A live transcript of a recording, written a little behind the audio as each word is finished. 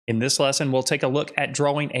In this lesson, we'll take a look at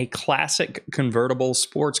drawing a classic convertible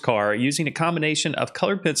sports car using a combination of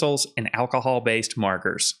colored pencils and alcohol-based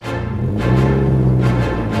markers.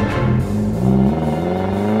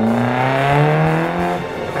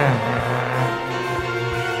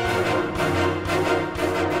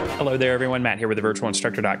 Hello there everyone, Matt here with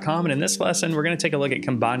thevirtualinstructor.com, and in this lesson we're going to take a look at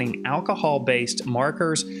combining alcohol-based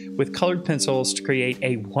markers with colored pencils to create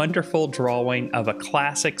a wonderful drawing of a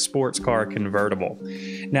classic sports car convertible.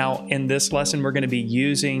 Now in this lesson we're going to be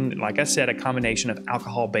using, like I said, a combination of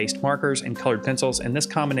alcohol-based markers and colored pencils, and this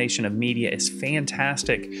combination of media is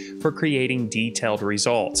fantastic for creating detailed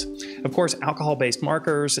results. Of course, alcohol-based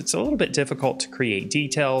markers, it's a little bit difficult to create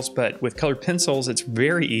details, but with colored pencils it's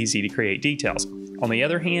very easy to create details. On the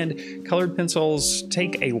other hand, colored pencils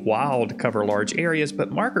take a while to cover large areas,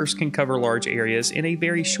 but markers can cover large areas in a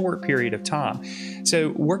very short period of time.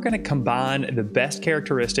 So we're going to combine the best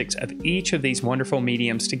characteristics of each of these wonderful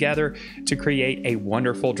mediums together to create a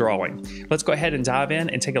wonderful drawing. Let's go ahead and dive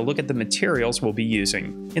in and take a look at the materials we'll be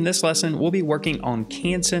using. In this lesson, we'll be working on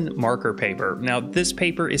Canson Marker paper. Now, this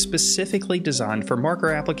paper is specifically designed for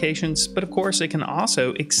marker applications, but of course it can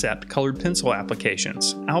also accept colored pencil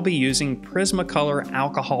applications. I'll be using Prismacolor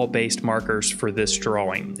alcohol-based markers for this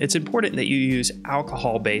drawing. It's important that you use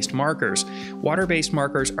alcohol-based markers. Water-based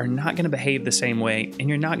markers are not going to behave the same way, and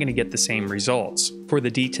you're not going to get the same results. For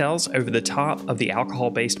the details over the top of the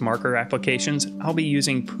alcohol-based marker applications, I'll be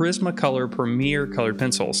using Prismacolor Premier colored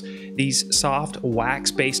pencils. These soft,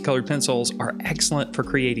 wax-based colored pencils are excellent for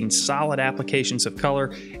creating solid applications of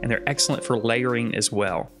color, and they're excellent for layering as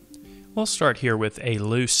well. We'll start here with a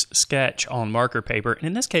loose sketch on marker paper, and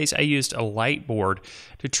in this case I used a light board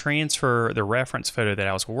to transfer the reference photo that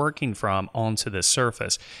I was working from onto the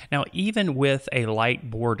surface. Now, even with a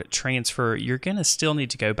light board transfer, you're going to still need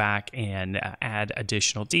to go back and add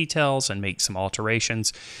additional details and make some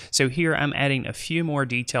alterations. So here I'm adding a few more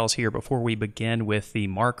details here before we begin with the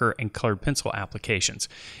marker and colored pencil applications.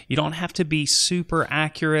 You don't have to be super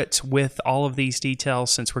accurate with all of these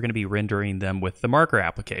details since we're going to be rendering them with the marker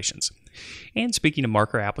applications. And speaking of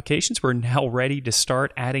marker applications, we're now ready to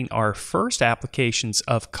start adding our first applications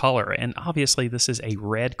of color. And obviously this is a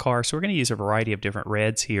red car, so we're going to use a variety of different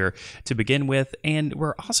reds here to begin with. And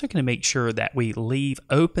we're also going to make sure that we leave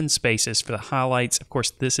open spaces for the highlights. Of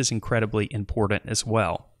course, this is incredibly important as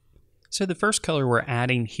well. So the first color we're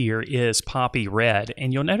adding here is poppy red,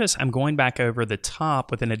 and you'll notice I'm going back over the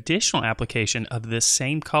top with an additional application of this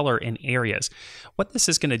same color in areas. What this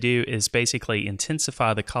is going to do is basically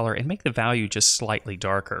intensify the color and make the value just slightly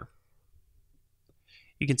darker.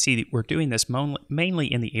 You can see that we're doing this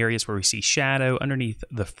mainly in the areas where we see shadow underneath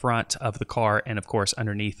the front of the car, and of course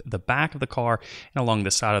underneath the back of the car and along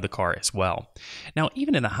the side of the car as well. Now,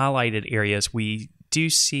 even in the highlighted areas, we do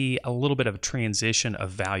see a little bit of a transition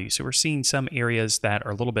of value. So we're seeing some areas that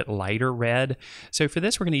are a little bit lighter red. So for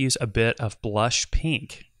this, we're going to use a bit of blush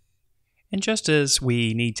pink. And just as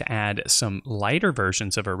we need to add some lighter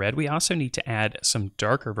versions of our red, we also need to add some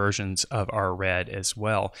darker versions of our red as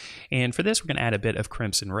well. And for this, we're going to add a bit of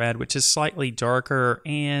crimson red, which is slightly darker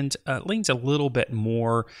and leans a little bit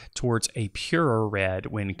more towards a purer red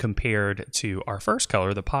when compared to our first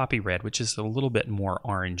color, the poppy red, which is a little bit more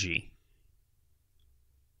orangey.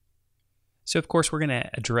 So of course we're going to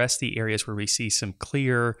address the areas where we see some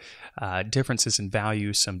clear differences in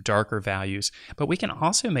values, some darker values, but we can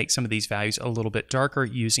also make some of these values a little bit darker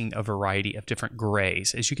using a variety of different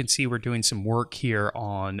grays. As you can see, we're doing some work here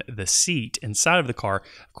on the seat inside of the car,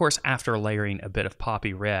 of course after layering a bit of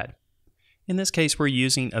poppy red. In this case, we're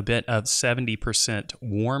using a bit of 70%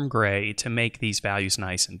 warm gray to make these values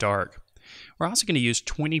nice and dark. We're also going to use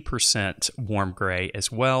 20% warm gray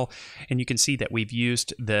as well, and you can see that we've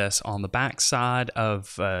used this on the back side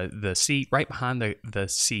of the seat, right behind the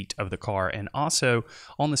seat of the car, and also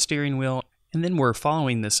on the steering wheel. And then we're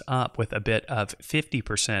following this up with a bit of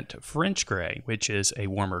 50% French gray, which is a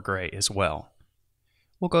warmer gray as well.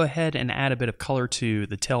 We'll go ahead and add a bit of color to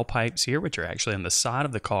the tailpipes here, which are actually on the side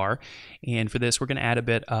of the car. And for this, we're going to add a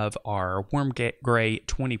bit of our warm gray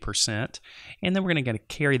 20%. And then we're going to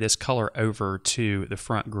carry this color over to the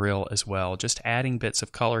front grille as well, just adding bits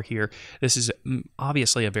of color here. This is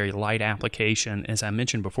obviously a very light application. As I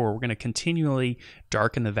mentioned before, we're going to continually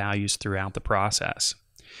darken the values throughout the process.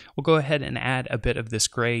 We'll go ahead and add a bit of this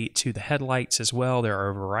gray to the headlights as well. There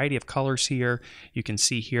are a variety of colors here. You can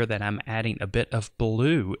see here that I'm adding a bit of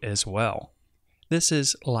blue as well. This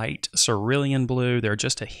is light cerulean blue. There are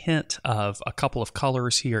just a hint of a couple of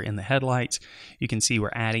colors here in the headlights. You can see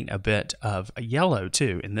we're adding a bit of yellow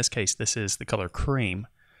too. In this case, this is the color cream.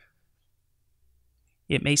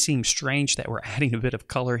 It may seem strange that we're adding a bit of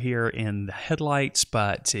color here in the headlights,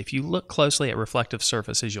 but if you look closely at reflective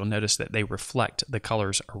surfaces, you'll notice that they reflect the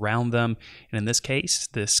colors around them. And in this case,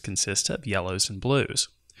 this consists of yellows and blues.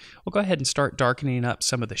 We'll go ahead and start darkening up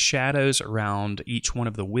some of the shadows around each one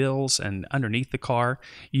of the wheels and underneath the car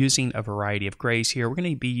using a variety of grays here. We're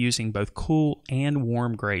going to be using both cool and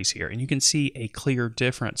warm grays here, and you can see a clear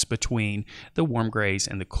difference between the warm grays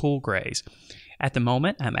and the cool grays. At the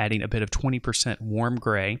moment, I'm adding a bit of 20% warm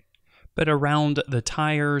gray, but around the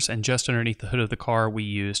tires and just underneath the hood of the car, we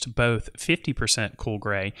used both 50% cool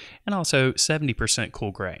gray and also 70% cool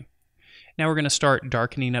gray. Now we're going to start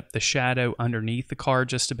darkening up the shadow underneath the car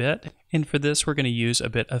just a bit, and for this we're going to use a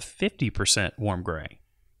bit of 50% warm gray.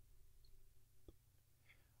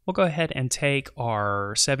 We'll go ahead and take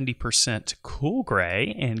our 70% cool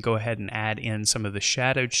gray and go ahead and add in some of the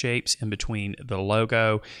shadowed shapes in between the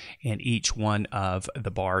logo and each one of the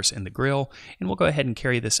bars in the grille. And we'll go ahead and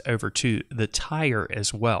carry this over to the tire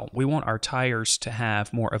as well. We want our tires to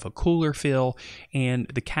have more of a cooler feel and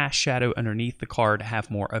the cast shadow underneath the car to have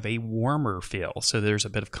more of a warmer feel. So there's a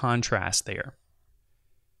bit of contrast there.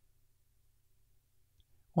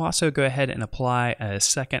 We'll also go ahead and apply a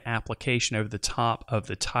second application over the top of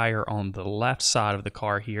the tire on the left side of the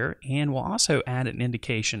car here, and we'll also add an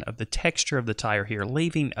indication of the texture of the tire here,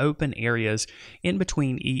 leaving open areas in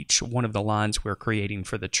between each one of the lines we're creating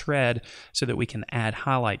for the tread so that we can add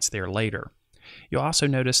highlights there later. You'll also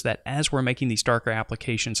notice that as we're making these darker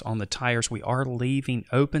applications on the tires, we are leaving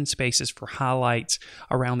open spaces for highlights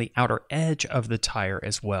around the outer edge of the tire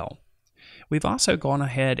as well. We've also gone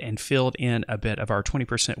ahead and filled in a bit of our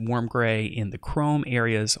 20% warm gray in the chrome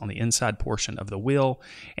areas on the inside portion of the wheel,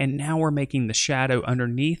 and now we're making the shadow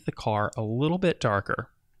underneath the car a little bit darker.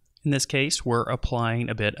 In this case, we're applying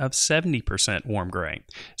a bit of 70% warm gray.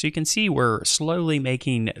 So you can see we're slowly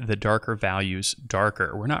making the darker values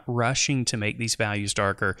darker. We're not rushing to make these values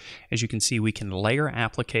darker. As you can see, we can layer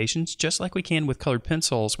applications just like we can with colored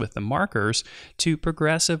pencils with the markers to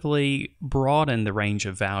progressively broaden the range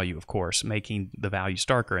of value, of course, making the values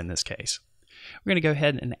darker in this case. We're going to go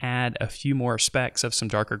ahead and add a few more specks of some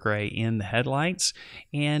darker gray in the headlights,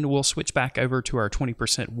 and we'll switch back over to our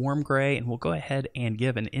 20% warm gray, and we'll go ahead and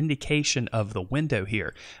give an indication of the window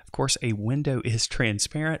here. Of course, a window is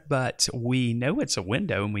transparent, but we know it's a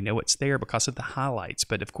window and we know it's there because of the highlights.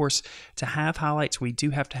 But of course, to have highlights, we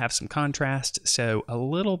do have to have some contrast, so a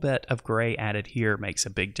little bit of gray added here makes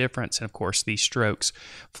a big difference. And of course, these strokes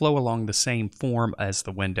flow along the same form as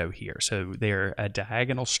the window here, so they're a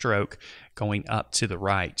diagonal stroke going up to the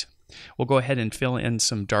right. We'll go ahead and fill in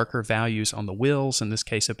some darker values on the wheels. In this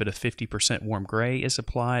case, a bit of 50% warm gray is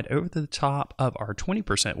applied over the top of our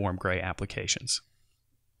 20% warm gray applications.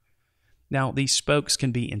 Now, these spokes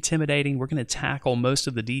can be intimidating. We're going to tackle most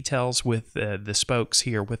of the details with the spokes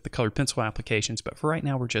here with the colored pencil applications, but for right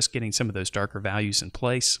now, we're just getting some of those darker values in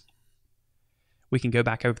place. We can go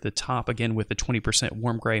back over the top again with the 20%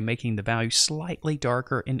 warm gray, making the value slightly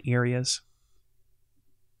darker in areas.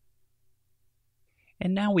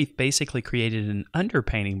 And now we've basically created an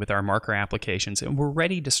underpainting with our marker applications, and we're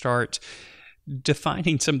ready to start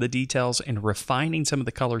defining some of the details and refining some of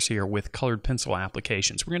the colors here with colored pencil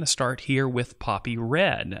applications. We're going to start here with Poppy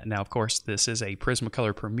Red. Now, of course, this is a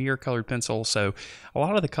Prismacolor Premier colored pencil, so a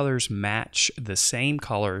lot of the colors match the same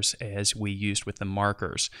colors as we used with the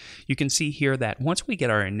markers. You can see here that once we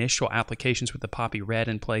get our initial applications with the Poppy Red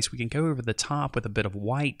in place, we can go over the top with a bit of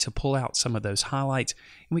white to pull out some of those highlights,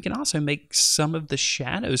 and we can also make some of the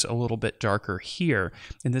shadows a little bit darker here.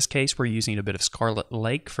 In this case, we're using a bit of Scarlet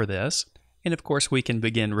Lake for this. And of course, we can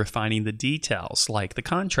begin refining the details, like the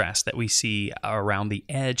contrast that we see around the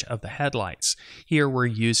edge of the headlights. Here we're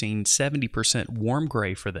using 70% warm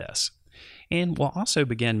gray for this. And we'll also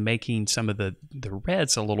begin making some of the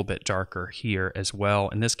reds a little bit darker here as well.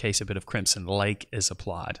 In this case, a bit of Crimson Lake is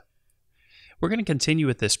applied. We're going to continue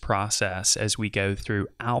with this process as we go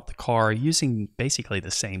throughout the car using basically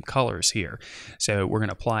the same colors here. So we're going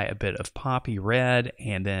to apply a bit of Poppy Red,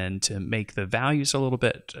 and then to make the values a little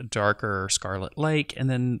bit darker, Scarlet Lake, and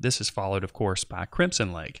then this is followed, of course, by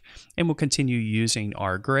Crimson Lake. And we'll continue using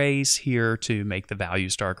our grays here to make the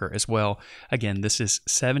values darker as well. Again, this is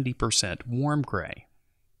 70% warm gray.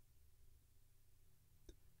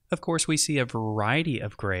 Of course, we see a variety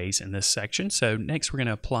of grays in this section, so next we're going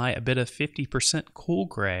to apply a bit of 50% cool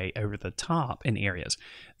gray over the top in areas.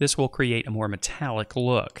 This will create a more metallic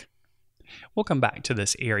look. We'll come back to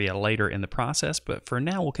this area later in the process, but for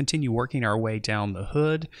now we'll continue working our way down the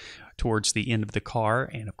hood towards the end of the car,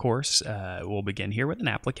 and of course we'll begin here with an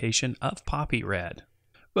application of Poppy Red.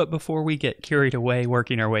 But before we get carried away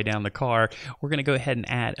working our way down the car, we're going to go ahead and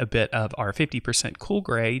add a bit of our 50% cool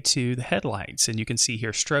gray to the headlights. And you can see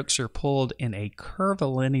here strokes are pulled in a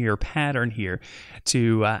curvilinear pattern here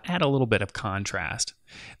to add a little bit of contrast.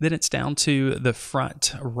 Then it's down to the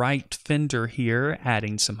front right fender here,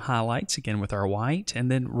 adding some highlights again with our white,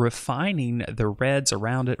 and then refining the reds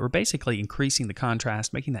around it, or basically increasing the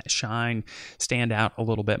contrast, making that shine stand out a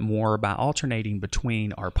little bit more by alternating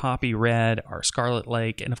between our poppy red, our scarlet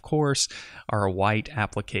lake, and of course our white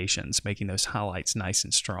applications, making those highlights nice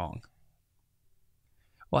and strong.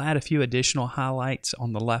 We'll add a few additional highlights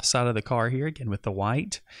on the left side of the car here, again with the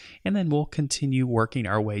white, and then we'll continue working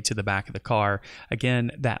our way to the back of the car.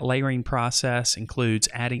 Again, that layering process includes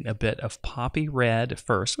adding a bit of poppy red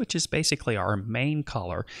first, which is basically our main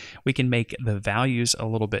color. We can make the values a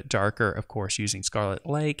little bit darker, of course, using Scarlet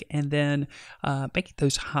Lake, and then make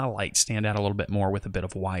those highlights stand out a little bit more with a bit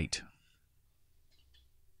of white.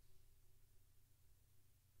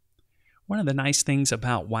 One of the nice things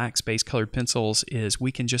about wax-based colored pencils is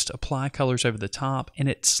we can just apply colors over the top and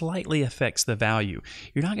it slightly affects the value.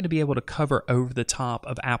 You're not going to be able to cover over the top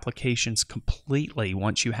of applications completely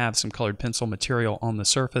once you have some colored pencil material on the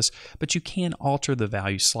surface, but you can alter the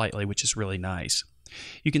value slightly, which is really nice.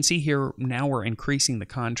 You can see here now we're increasing the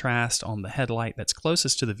contrast on the headlight that's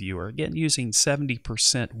closest to the viewer, again using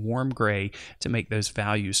 70% warm gray to make those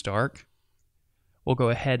values dark. We'll go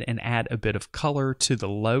ahead and add a bit of color to the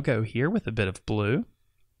logo here with a bit of blue.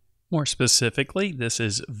 More specifically, this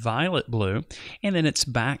is violet blue, and then it's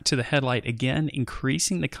back to the headlight again,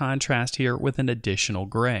 increasing the contrast here with an additional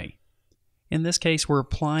gray. In this case, we're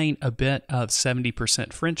applying a bit of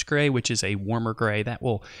 70% French gray, which is a warmer gray that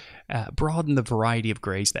will broaden the variety of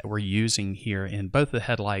grays that we're using here in both the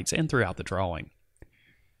headlights and throughout the drawing.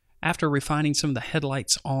 After refining some of the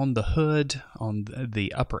headlights on the hood, on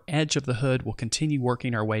the upper edge of the hood, we'll continue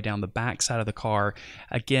working our way down the back side of the car.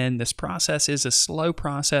 Again, this process is a slow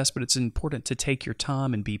process, but it's important to take your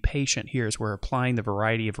time and be patient here as we're applying the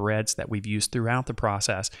variety of reds that we've used throughout the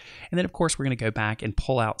process. And then, of course, we're going to go back and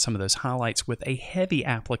pull out some of those highlights with a heavy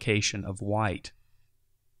application of white.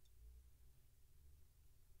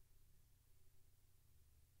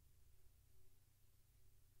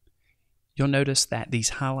 You'll notice that these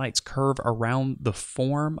highlights curve around the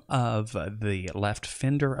form of the left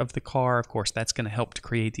fender of the car. Of course, that's going to help to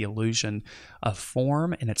create the illusion of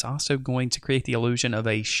form, and it's also going to create the illusion of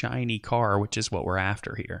a shiny car, which is what we're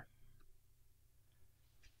after here.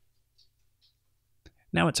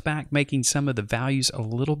 Now it's back making some of the values a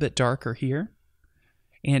little bit darker here.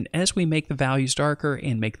 And as we make the values darker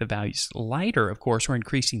and make the values lighter, of course, we're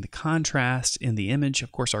increasing the contrast in the image.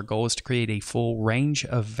 Of course, our goal is to create a full range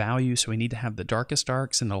of values, so we need to have the darkest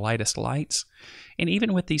darks and the lightest lights. And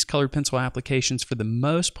even with these colored pencil applications, for the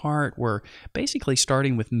most part, we're basically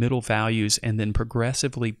starting with middle values and then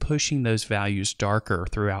progressively pushing those values darker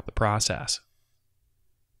throughout the process.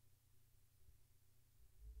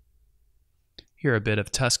 Here a bit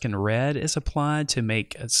of Tuscan red is applied to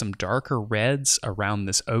make some darker reds around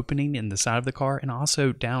this opening in the side of the car and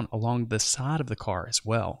also down along the side of the car as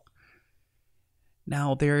well.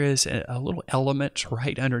 Now there is a little element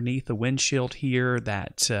right underneath the windshield here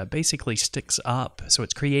that basically sticks up, so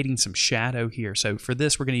it's creating some shadow here. So for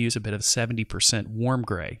this we're going to use a bit of 70% warm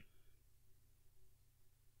gray.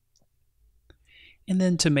 And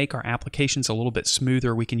then to make our applications a little bit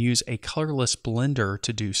smoother, we can use a colorless blender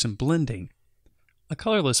to do some blending. A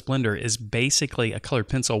colorless blender is basically a colored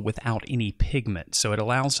pencil without any pigment, so it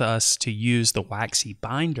allows us to use the waxy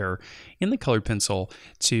binder in the colored pencil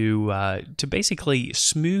to basically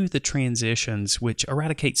smooth the transitions, which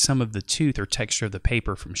eradicates some of the tooth or texture of the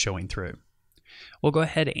paper from showing through. We'll go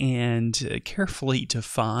ahead and carefully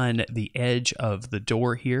define the edge of the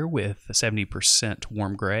door here with 70%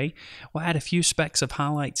 warm gray. We'll add a few specks of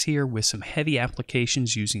highlights here with some heavy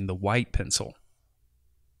applications using the white pencil.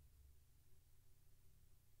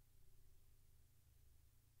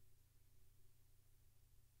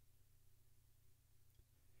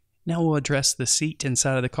 Now we'll address the seat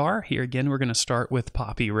inside of the car. Here again, we're going to start with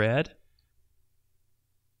poppy red.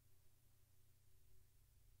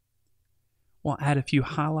 We'll add a few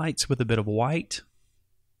highlights with a bit of white.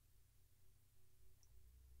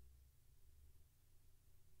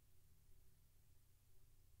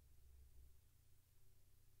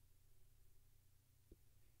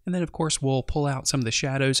 And then, of course, we'll pull out some of the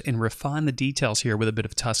shadows and refine the details here with a bit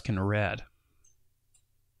of Tuscan red.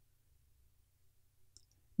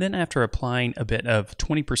 Then after applying a bit of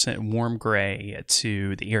 20% warm gray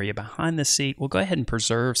to the area behind the seat, we'll go ahead and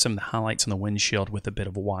preserve some of the highlights on the windshield with a bit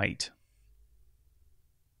of white.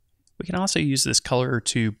 We can also use this color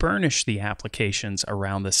to burnish the applications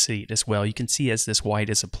around the seat as well. You can see as this white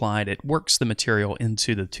is applied, it works the material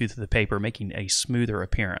into the tooth of the paper, making a smoother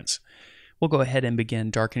appearance. We'll go ahead and begin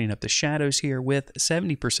darkening up the shadows here with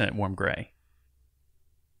 70% warm gray.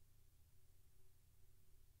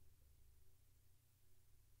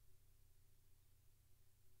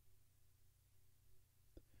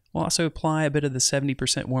 We'll also apply a bit of the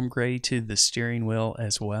 70% warm gray to the steering wheel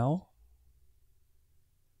as well.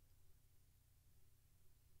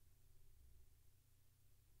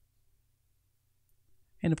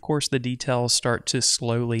 And of course, the details start to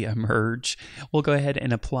slowly emerge. We'll go ahead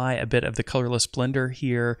and apply a bit of the colorless blender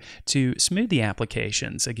here to smooth the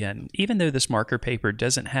applications. Again, even though this marker paper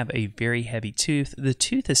doesn't have a very heavy tooth, the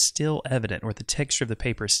tooth is still evident, or the texture of the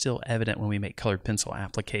paper is still evident when we make colored pencil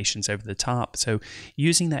applications over the top. So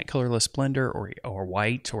using that colorless blender or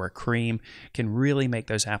white or a cream can really make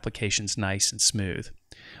those applications nice and smooth.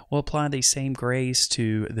 We'll apply these same grays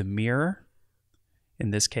to the mirror. In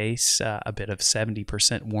this case, a bit of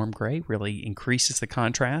 70% warm gray really increases the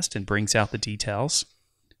contrast and brings out the details.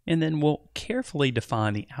 And then we'll carefully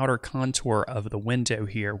define the outer contour of the window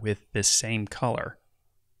here with this same color.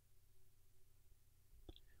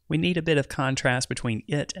 We need a bit of contrast between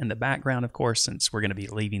it and the background, of course, since we're going to be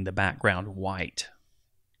leaving the background white.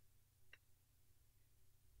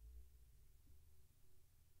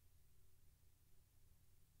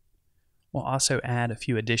 We'll also add a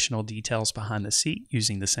few additional details behind the seat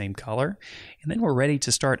using the same color, and then we're ready to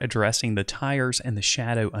start addressing the tires and the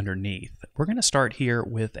shadow underneath. We're going to start here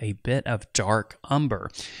with a bit of dark umber.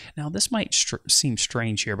 Now this might seem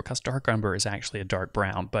strange here because dark umber is actually a dark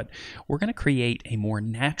brown, but we're going to create a more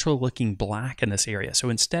natural looking black in this area. So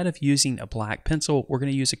instead of using a black pencil, we're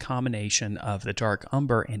going to use a combination of the dark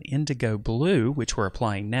umber and indigo blue, which we're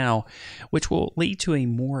applying now, which will lead to a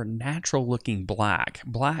more natural looking black.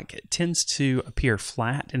 Black tends to appear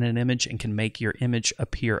flat in an image and can make your image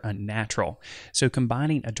appear unnatural. So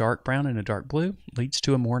combining a dark brown and a dark blue leads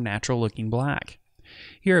to a more natural looking black.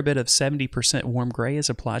 Here a bit of 70% warm gray is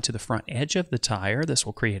applied to the front edge of the tire. This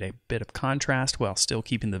will create a bit of contrast while still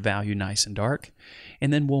keeping the value nice and dark.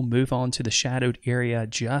 And then we'll move on to the shadowed area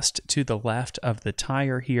just to the left of the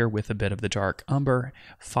tire here with a bit of the dark umber,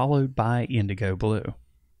 followed by indigo blue.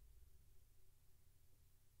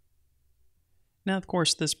 Now, of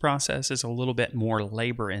course, this process is a little bit more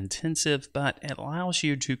labor intensive, but it allows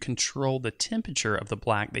you to control the temperature of the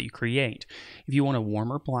black that you create. If you want a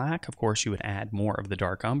warmer black, of course, you would add more of the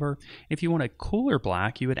dark umber. If you want a cooler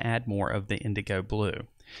black, you would add more of the indigo blue.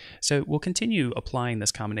 So we'll continue applying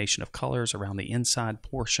this combination of colors around the inside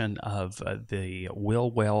portion of the wheel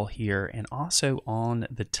well here and also on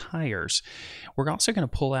the tires. We're also going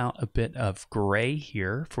to pull out a bit of gray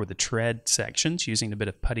here for the tread sections using a bit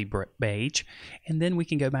of putty beige, and then we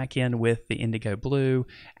can go back in with the indigo blue,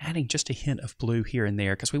 adding just a hint of blue here and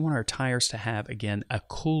there because we want our tires to have, again, a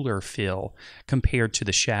cooler feel compared to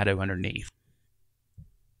the shadow underneath.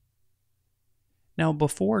 Now,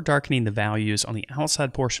 before darkening the values on the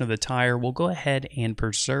outside portion of the tire, we'll go ahead and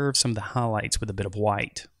preserve some of the highlights with a bit of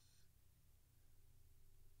white.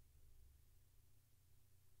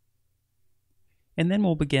 And then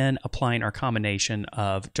we'll begin applying our combination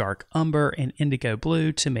of dark umber and indigo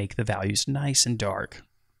blue to make the values nice and dark.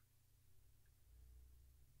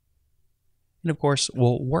 And of course,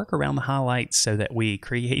 we'll work around the highlights so that we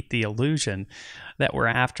create the illusion that we're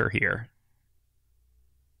after here.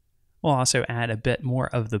 We'll also add a bit more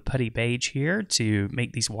of the putty beige here to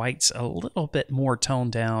make these whites a little bit more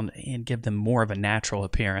toned down and give them more of a natural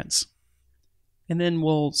appearance. And then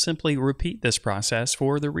we'll simply repeat this process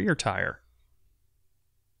for the rear tire.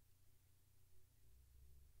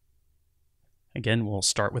 Again, we'll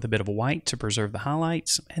start with a bit of white to preserve the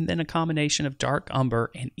highlights, and then a combination of dark umber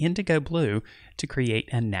and indigo blue to create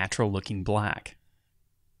a natural looking black.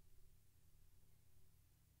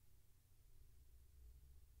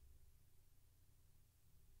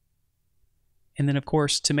 And then, of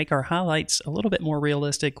course, to make our highlights a little bit more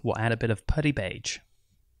realistic, we'll add a bit of putty beige.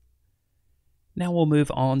 Now we'll move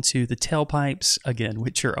on to the tailpipes, again,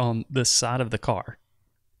 which are on the side of the car.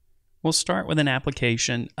 We'll start with an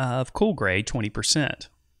application of cool gray, 20%.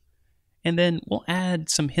 And then we'll add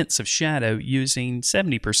some hints of shadow using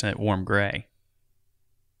 70% warm gray.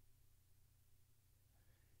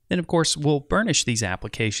 Then, of course, we'll burnish these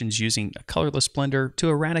applications using a colorless blender to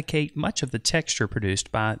eradicate much of the texture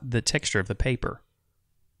produced by the texture of the paper.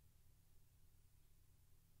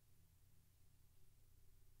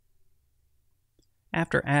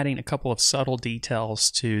 After adding a couple of subtle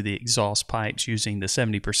details to the exhaust pipes using the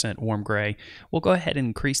 70% warm gray, we'll go ahead and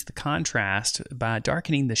increase the contrast by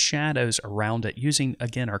darkening the shadows around it using,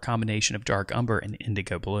 again, our combination of dark umber and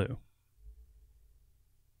indigo blue.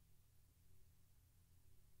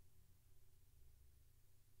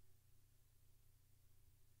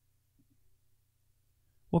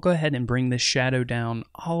 We'll go ahead and bring this shadow down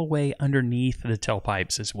all the way underneath the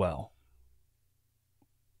tailpipes as well.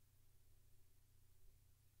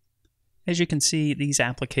 As you can see, these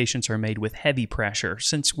applications are made with heavy pressure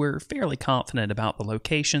since we're fairly confident about the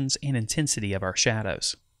locations and intensity of our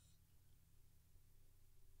shadows.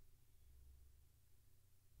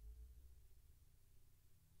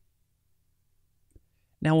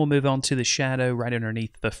 Now we'll move on to the shadow right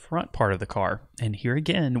underneath the front part of the car, and here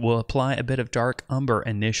again we'll apply a bit of dark umber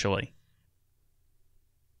initially.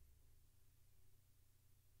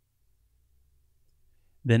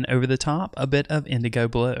 Then over the top, a bit of indigo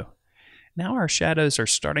blue. Now our shadows are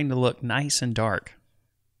starting to look nice and dark.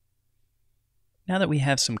 Now that we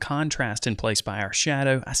have some contrast in place by our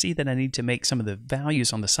shadow, I see that I need to make some of the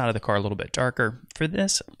values on the side of the car a little bit darker. For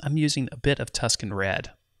this, I'm using a bit of Tuscan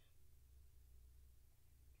red.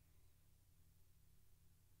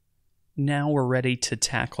 Now we're ready to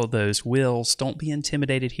tackle those wheels. Don't be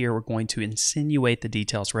intimidated here. We're going to insinuate the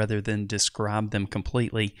details rather than describe them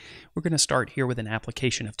completely. We're going to start here with an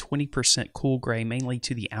application of 20% cool gray, mainly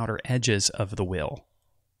to the outer edges of the wheel.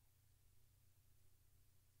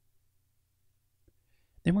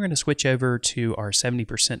 Then we're going to switch over to our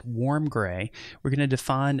 70% warm gray. We're going to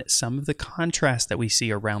define some of the contrast that we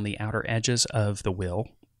see around the outer edges of the wheel.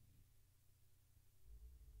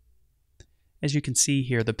 As you can see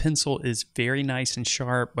here, the pencil is very nice and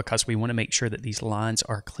sharp because we want to make sure that these lines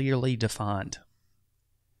are clearly defined.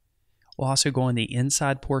 We'll also go on the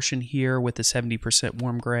inside portion here with the 70%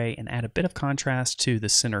 warm gray and add a bit of contrast to the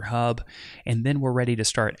center hub, and then we're ready to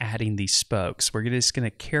start adding these spokes. We're just going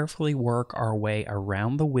to carefully work our way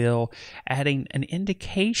around the wheel, adding an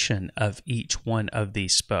indication of each one of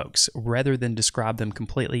these spokes. Rather than describe them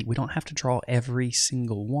completely, we don't have to draw every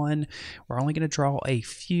single one. We're only going to draw a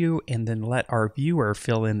few and then let our viewer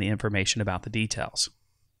fill in the information about the details.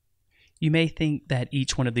 You may think that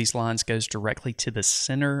each one of these lines goes directly to the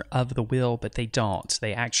center of the wheel, but they don't.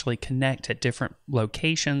 They actually connect at different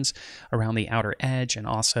locations around the outer edge and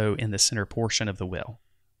also in the center portion of the wheel.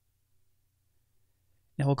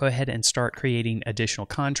 Now we'll go ahead and start creating additional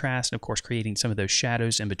contrast and of course creating some of those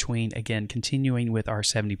shadows in between, again continuing with our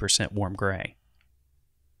 70% warm gray.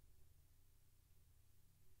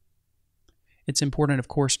 It's important, of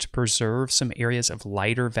course, to preserve some areas of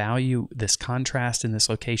lighter value. This contrast in this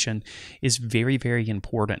location is very, very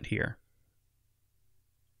important here.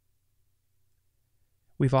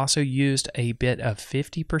 We've also used a bit of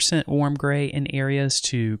 50% warm gray in areas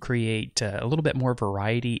to create a little bit more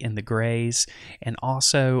variety in the grays. And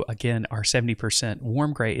also, again, our 70%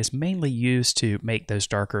 warm gray is mainly used to make those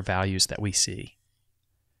darker values that we see.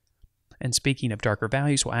 And speaking of darker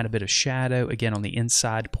values, we'll add a bit of shadow, again, on the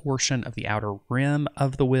inside portion of the outer rim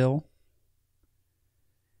of the wheel.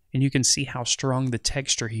 And you can see how strong the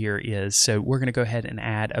texture here is. So we're going to go ahead and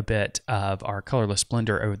add a bit of our colorless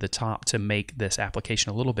blender over the top to make this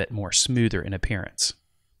application a little bit more smoother in appearance.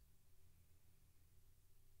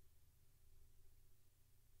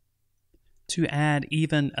 To add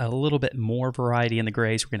even a little bit more variety in the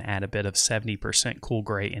grays, we're going to add a bit of 70% cool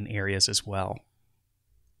gray in areas as well.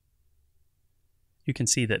 You can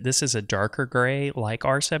see that this is a darker gray like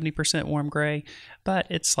our 70% warm gray, but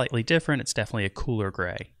it's slightly different. It's definitely a cooler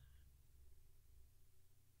gray.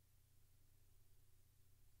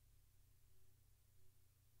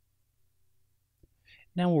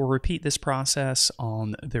 Now we'll repeat this process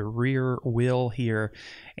on the rear wheel here.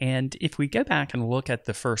 And if we go back and look at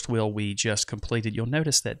the first wheel we just completed, you'll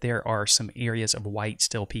notice that there are some areas of white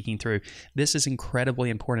still peeking through. This is incredibly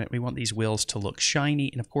important. We want these wheels to look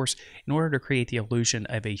shiny. And of course, in order to create the illusion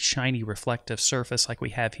of a shiny reflective surface like we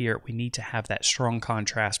have here, we need to have that strong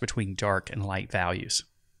contrast between dark and light values.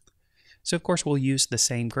 So of course, we'll use the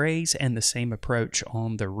same grays and the same approach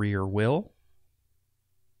on the rear wheel.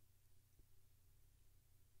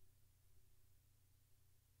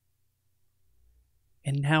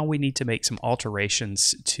 And now we need to make some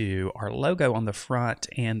alterations to our logo on the front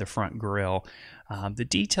and the front grille. The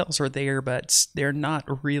details are there, but they're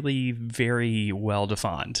not really very well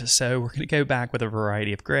defined. So we're going to go back with a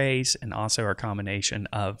variety of grays and also our combination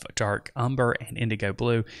of dark umber and indigo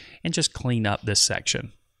blue and just clean up this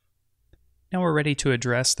section. Now we're ready to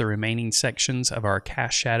address the remaining sections of our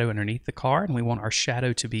cast shadow underneath the car, and we want our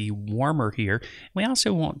shadow to be warmer here. We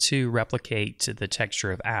also want to replicate the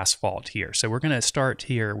texture of asphalt here. So we're going to start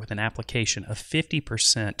here with an application of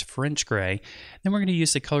 50% French gray. Then we're going to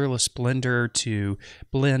use the colorless blender to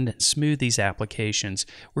blend and smooth these applications.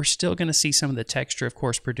 We're still going to see some of the texture, of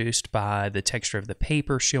course, produced by the texture of the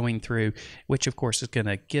paper showing through, which of course is going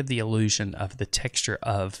to give the illusion of the texture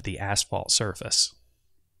of the asphalt surface.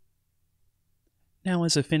 Now,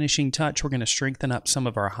 as a finishing touch, we're going to strengthen up some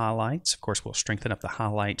of our highlights. Of course, we'll strengthen up the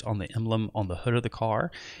highlight on the emblem on the hood of the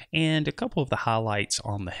car and a couple of the highlights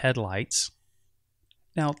on the headlights.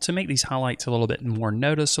 Now, to make these highlights a little bit more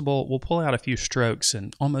noticeable, we'll pull out a few strokes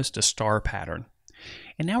and almost a star pattern.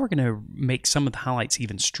 And now we're going to make some of the highlights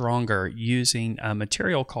even stronger using a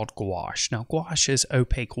material called gouache. Now, gouache is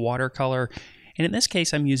opaque watercolor. And in this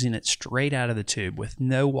case, I'm using it straight out of the tube with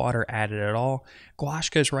no water added at all. Gouache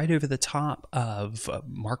goes right over the top of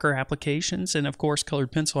marker applications and, of course,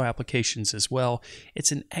 colored pencil applications as well.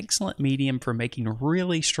 It's an excellent medium for making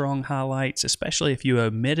really strong highlights, especially if you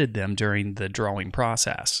omitted them during the drawing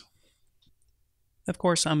process. Of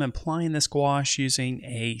course, I'm applying this gouache using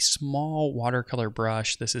a small watercolor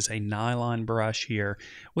brush. This is a nylon brush here,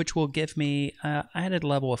 which will give me an added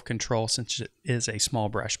level of control since it is a small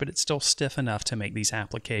brush, but it's still stiff enough to make these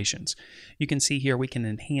applications. You can see here we can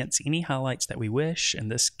enhance any highlights that we wish. In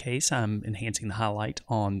this case, I'm enhancing the highlight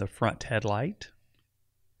on the front headlight.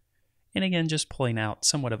 And again, just pulling out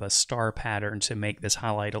somewhat of a star pattern to make this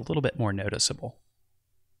highlight a little bit more noticeable.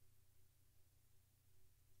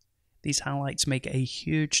 These highlights make a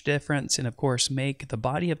huge difference and, of course, make the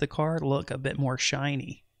body of the car look a bit more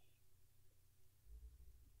shiny.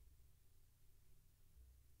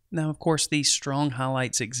 Now, of course, these strong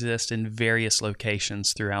highlights exist in various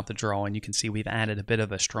locations throughout the drawing. You can see we've added a bit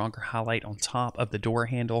of a stronger highlight on top of the door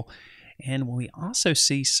handle. And we also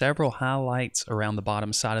see several highlights around the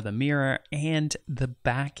bottom side of the mirror and the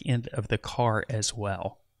back end of the car as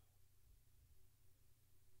well.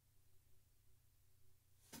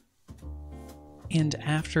 And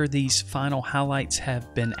after these final highlights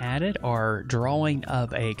have been added, our drawing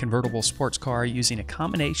of a convertible sports car using a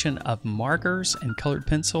combination of markers and colored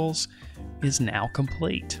pencils is now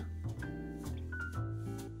complete.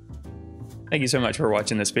 Thank you so much for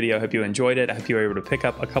watching this video. I hope you enjoyed it. I hope you were able to pick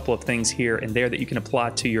up a couple of things here and there that you can apply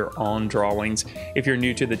to your own drawings. If you're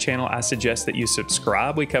new to the channel, I suggest that you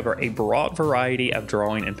subscribe. We cover a broad variety of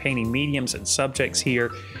drawing and painting mediums and subjects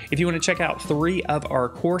here. If you want to check out 3 of our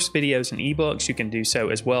course videos and ebooks, you can do so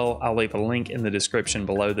as well. I'll leave a link in the description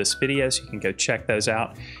below this video so you can go check those out.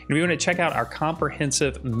 And if you want to check out our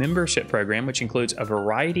comprehensive membership program, which includes a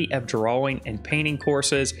variety of drawing and painting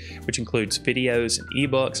courses, which includes videos and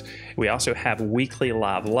ebooks. We also have weekly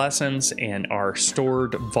live lessons and our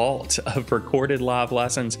stored vault of recorded live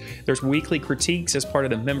lessons. There's weekly critiques as part of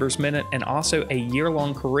the Members Minute and also a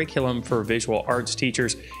year-long curriculum for visual arts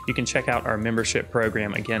teachers. You can check out our membership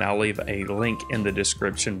program. Again, I'll leave a link in the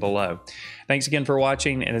description below. Thanks again for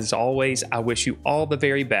watching, and as always, I wish you all the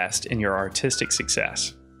very best in your artistic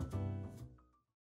success.